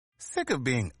Sick of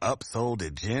being upsold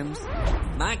at gyms?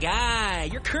 My guy,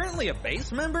 you're currently a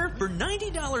base member? For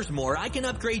 $90 more, I can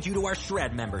upgrade you to our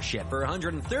Shred membership. For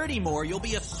 $130 more, you'll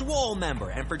be a Swole member.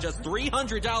 And for just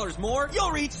 $300 more,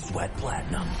 you'll reach Sweat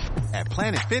Platinum. At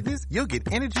Planet Fitness, you'll get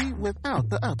energy without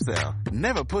the upsell.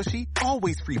 Never pushy,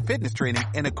 always free fitness training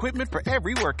and equipment for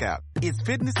every workout. It's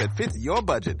fitness that fits your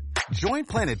budget. Join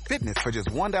Planet Fitness for just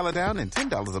 $1 down and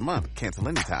 $10 a month. Cancel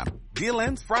anytime. Deal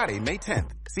ends Friday, May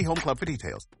 10th. See Home Club for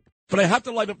details. But I have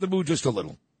to light up the mood just a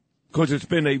little, because it's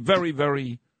been a very,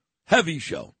 very heavy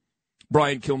show.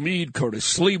 Brian Kilmeade,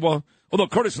 Curtis Sliwa, although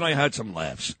Curtis and I had some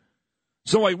laughs.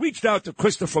 So I reached out to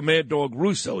Christopher Mad Dog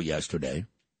Russo yesterday,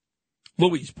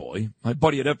 Louis' boy, my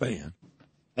buddy at FAN.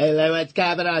 Hey, what's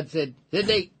going on,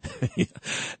 Sydney?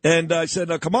 And I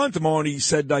said, come on tomorrow, and he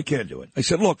said, I can't do it. I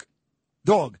said, look,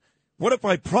 dog, what if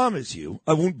I promise you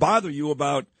I won't bother you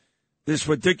about this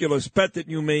ridiculous bet that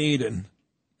you made and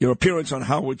your appearance on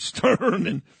Howard Stern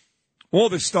and all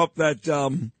this stuff that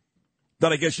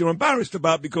I guess you're embarrassed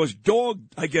about because Dog,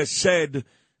 I guess, said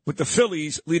with the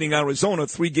Phillies leading Arizona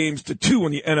 3-2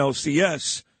 in the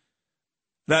NLCS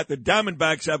that the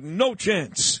Diamondbacks have no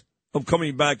chance of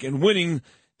coming back and winning,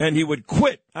 and he would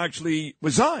quit, actually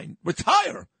resign,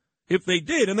 retire if they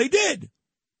did, and they did.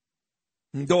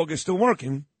 And Dog is still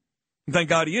working. Thank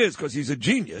God he is, because he's a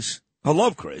genius. I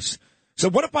love Chris. So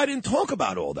what if I didn't talk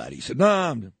about all that? He said,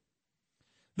 nah.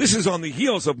 This is on the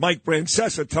heels of Mike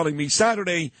Brancesa telling me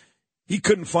Saturday he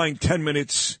couldn't find 10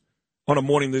 minutes on a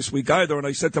morning this week either. And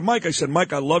I said to Mike,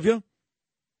 Mike, I love you.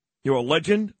 You're a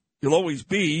legend. You'll always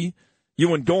be.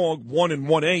 You and Dog 1 and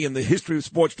 1A in the history of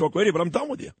sports talk radio, but I'm done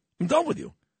with you. I'm done with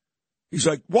you. He's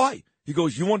like, why? He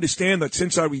goes, you understand that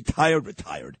since I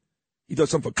retired. He does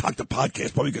something for Cock the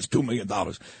Podcast, probably gets $2 million.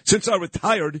 Since I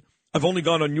retired, I've only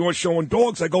gone on your show and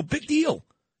Dogs. I go, big deal.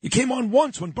 You came on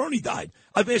once when Bernie died.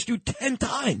 I've asked you 10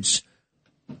 times.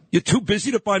 You're too busy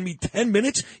to find me 10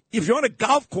 minutes? If you're on a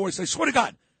golf course, I swear to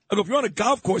God, I go, if you're on a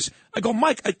golf course, I go,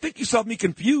 Mike, I think you saw me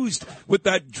confused with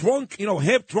that drunk,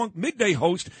 half-drunk midday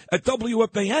host at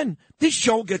WFAN. This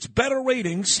show gets better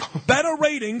ratings than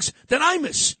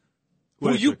Imus.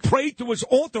 Who you pray to his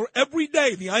altar every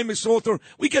day, the Imus altar.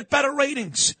 We get better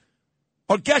ratings.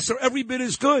 Our guests are every bit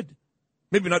as good.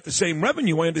 Maybe not the same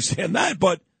revenue, I understand that,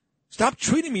 but stop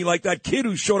treating me like that kid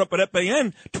who showed up at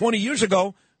FAN 20 years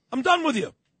ago. I'm done with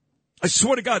you. I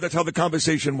swear to God, that's how the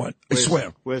conversation went. I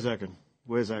swear. Wait a second.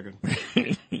 I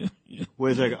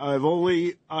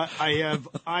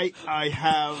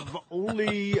have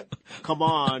only come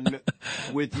on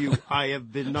with you. I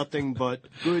have been nothing but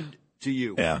good to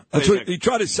you. Yeah. That's what, he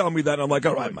tried to sell me that, and I'm like,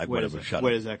 all right, Mike, whatever, shut up.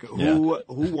 Wait a second. Who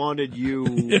wanted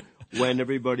you when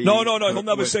everybody... No, he'll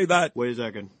never say that. Wait a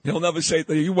second. He'll never say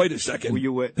that. You wait a second.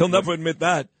 Wait. He'll never admit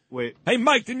that. Wait. Hey,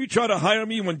 Mike, didn't you try to hire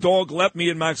me when Dog left me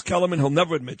and Max Kellerman? He'll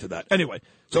never admit to that. Anyway,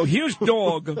 so here's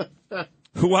Dog,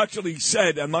 who actually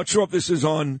said, I'm not sure if this is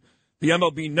on the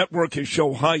MLB Network, his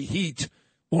show High Heat,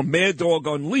 or Mad Dog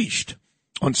Unleashed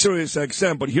on Sirius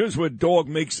XM, but here's where Dog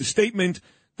makes the statement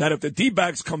that if the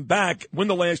D-backs come back, win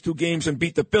the last 2 games, and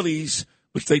beat the Phillies,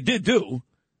 which they did do,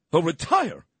 he'll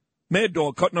retire. Mad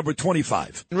Dog, cut number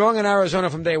 25. Wrong in Arizona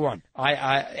from day one.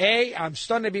 I'm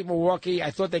stunned they beat Milwaukee.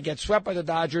 I thought they'd get swept by the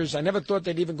Dodgers. I never thought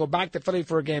they'd even go back to Philly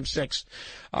for a Game 6.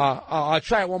 I'll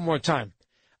try it one more time.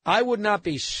 I would not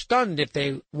be stunned if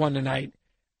they won tonight.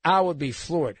 I would be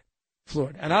floored.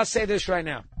 And I'll say this right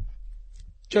now.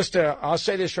 I'll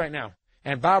say this right now.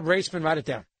 And Bob Raceman, write it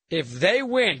down. If they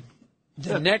win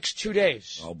the next 2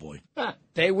 days. Oh, boy.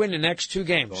 They win the next 2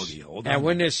 games. Hold and on.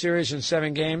 win this series in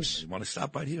 7 games. You want to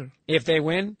stop right here? If they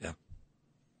win, yeah,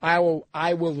 I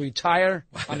will retire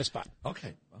on the spot.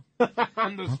 Okay. Well.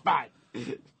 On the spot.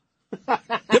 You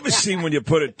ever seen when you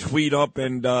put a tweet up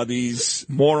and these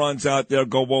morons out there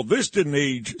go, well, this didn't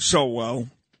age so well.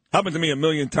 Happened to me a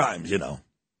million times,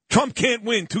 Trump can't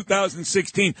win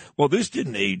 2016. Well, this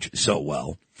didn't age so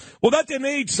well. Well, that didn't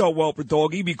age so well for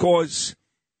Doggy because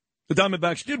the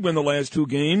Diamondbacks did win the last 2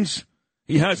 games.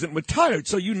 He hasn't retired.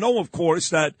 So of course,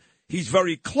 that he's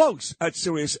very close at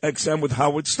Sirius XM with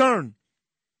Howard Stern.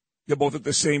 They're both at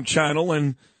the same channel,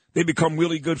 and they become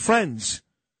really good friends.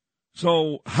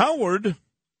 So Howard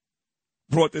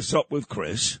brought this up with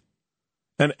Chris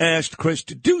and asked Chris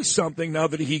to do something now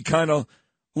that he kind of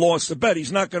lost the bet.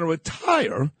 He's not going to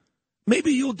retire.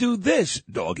 Maybe you'll do this,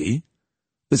 Doggy.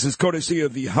 This is courtesy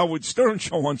of the Howard Stern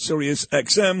Show on Sirius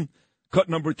XM, cut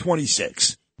number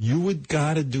 26. You would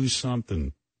got to do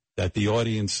something that the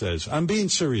audience says, I'm being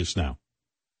serious now.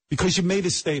 Because you made a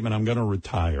statement, I'm going to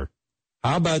retire.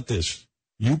 How about this?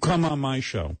 You come on my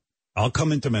show. I'll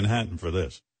come into Manhattan for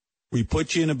this. We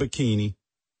put you in a bikini,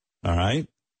 all right?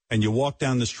 and you walk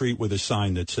down the street with a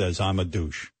sign that says, I'm a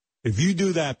douche. If you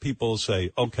do that, people will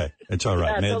say, okay, it's all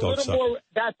right. Mad Dog sucks.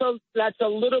 That's a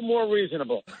little more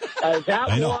reasonable.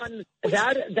 That one,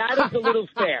 that is a little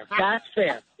fair. That's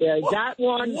fair. That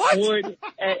one would,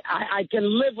 I can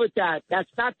live with that.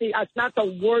 That's not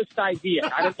the worst idea.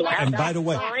 And by the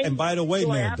way,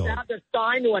 Mad Dog. Do I have the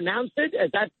sign to announce it?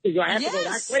 Do I have to go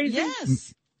that crazy?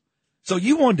 Yes. So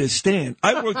you understand,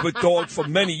 I worked with dogs for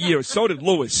many years. So did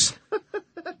Lewis.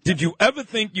 Did you ever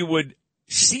think you would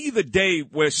see the day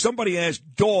where somebody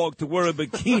asked Dog to wear a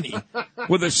bikini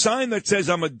with a sign that says,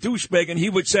 I'm a douchebag, and he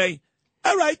would say,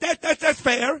 all right, that's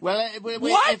fair. Well,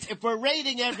 if we're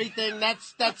rating everything,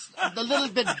 that's a little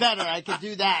bit better. I could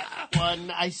do that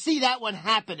one. I see that one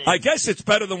happening. I guess it's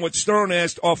better than what Stern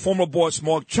asked our former boss,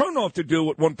 Mark Chernoff, to do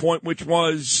at one point, which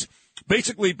was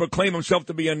basically proclaim himself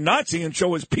to be a Nazi and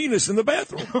show his penis in the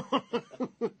bathroom.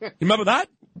 You remember that?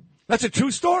 That's a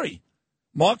true story.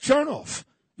 Mark Chernoff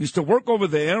used to work over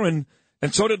there, and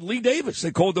so did Lee Davis.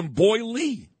 They called him Boy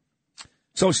Lee.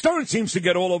 So Stern seems to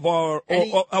get all of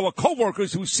our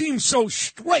coworkers who seem so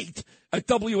straight at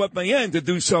WFAN to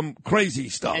do some crazy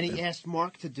stuff. And he asked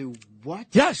Mark to do what?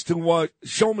 Yes, to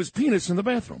show him his penis in the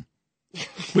bathroom,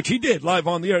 which he did live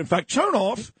on the air. In fact,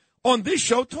 Chernoff on this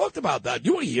show talked about that.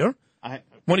 You were here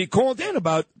when he called in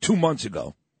about 2 months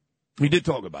ago. We did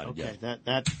talk about it. Okay, yeah.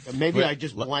 that maybe I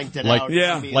just blanked it out.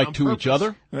 Yeah, like to each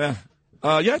other. Yeah.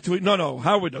 No.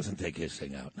 Howard doesn't take his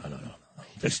thing out. No.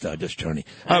 Just Turney.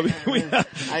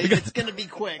 It's going to be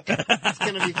quick. It's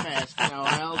going to be fast. No,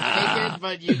 I'll take it,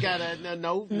 but you got to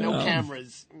no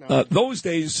cameras. No. Those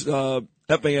days,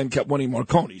 FAN kept winning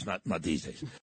Marconi's, not these days.